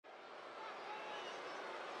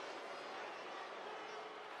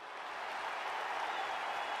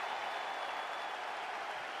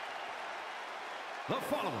The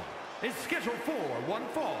following is scheduled for one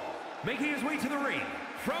fall, making his way to the ring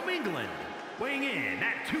from England, weighing in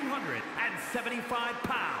at 275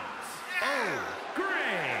 pounds,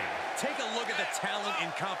 Gregg. Take a look at the talent in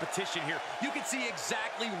competition here. You can see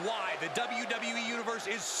exactly why the WWE Universe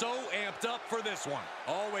is so amped up for this one.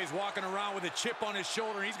 Always walking around with a chip on his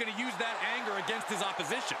shoulder, and he's going to use that anger against his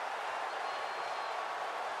opposition.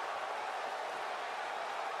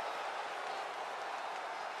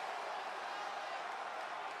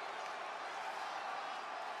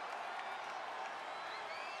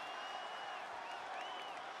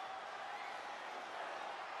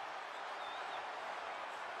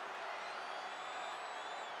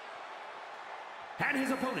 And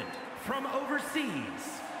his opponent from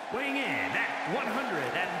overseas, weighing in at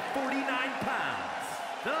 149 pounds,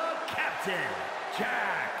 the Captain,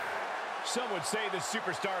 Jack. Some would say the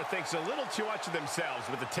superstar thinks a little too much of themselves,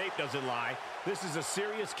 but the tape doesn't lie. This is a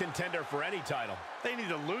serious contender for any title. They need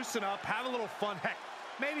to loosen up, have a little fun, heck,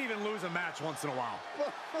 maybe even lose a match once in a while.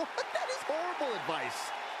 That is horrible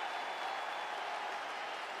advice.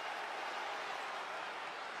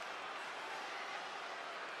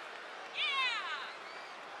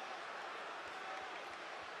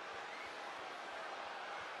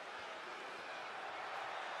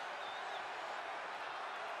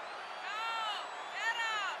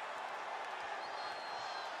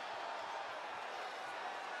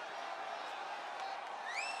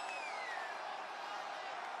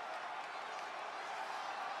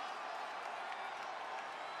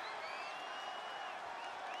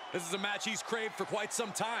 This is a match he's craved for quite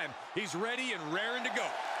some time. He's ready and raring to go.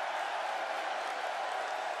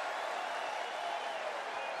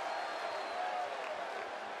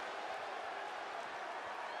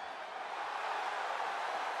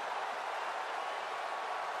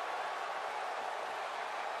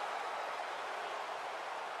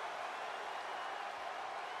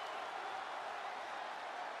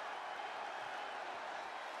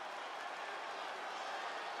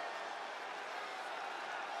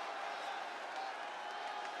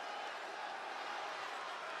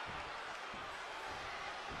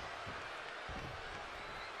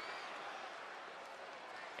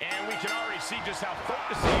 And we can already see just how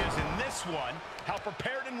focused he is in this one, how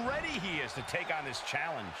prepared and ready he is to take on this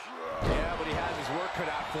challenge. Yeah, but he has his work cut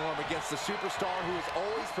out for him against the superstar who is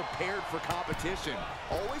always prepared for competition,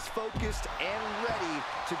 always focused and ready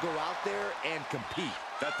to go out there and compete.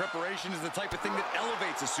 That preparation is the type of thing that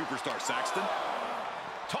elevates a superstar, Saxton.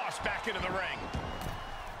 Tossed back into the ring.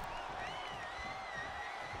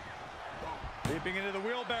 Leaping into the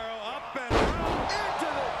wheelbarrow, up and around. Into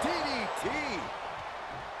the DDT.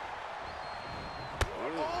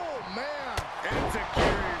 Oh, man.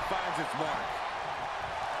 Enziguri finds its mark.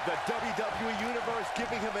 The WWE Universe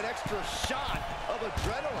giving him an extra shot of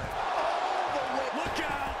adrenaline. All the way. Look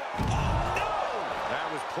out! Oh, no!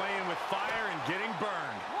 That was playing with fire and getting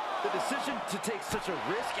burned. The decision to take such a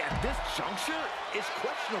risk at this juncture is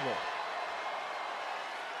questionable.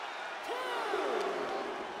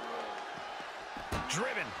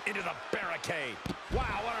 Driven into the barricade.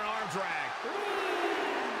 Wow, what an arm drag.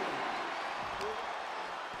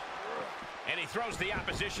 And he throws the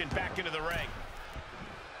opposition back into the ring.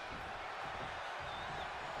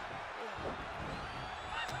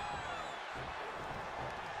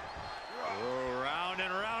 Oh, round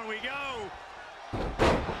and round we go.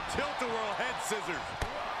 Tilt-a-whirl head scissors.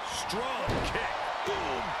 Strong kick.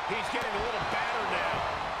 Boom. He's getting a little battered now.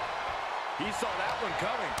 He saw that one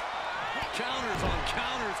coming. Counters on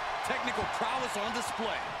counters. Technical prowess on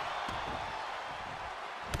display.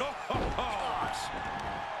 Oh, gosh.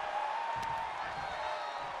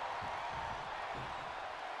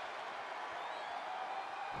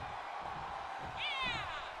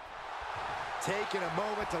 Taking a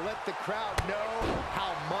moment to let the crowd know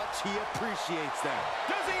how much he appreciates them.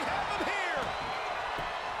 Does he have him here?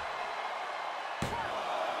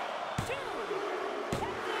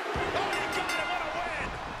 Oh, he got him. What a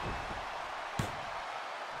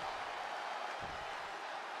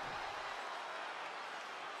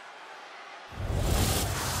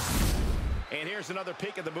win. And here's another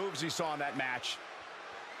peek at the moves he saw in that match.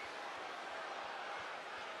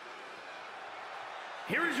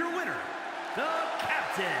 Here is your winner, the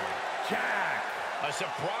Captain, Jack. A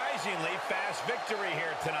surprisingly fast victory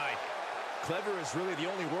here tonight. Clever is really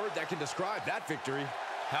the only word that can describe that victory.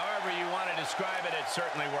 However you want to describe it, it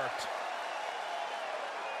certainly worked.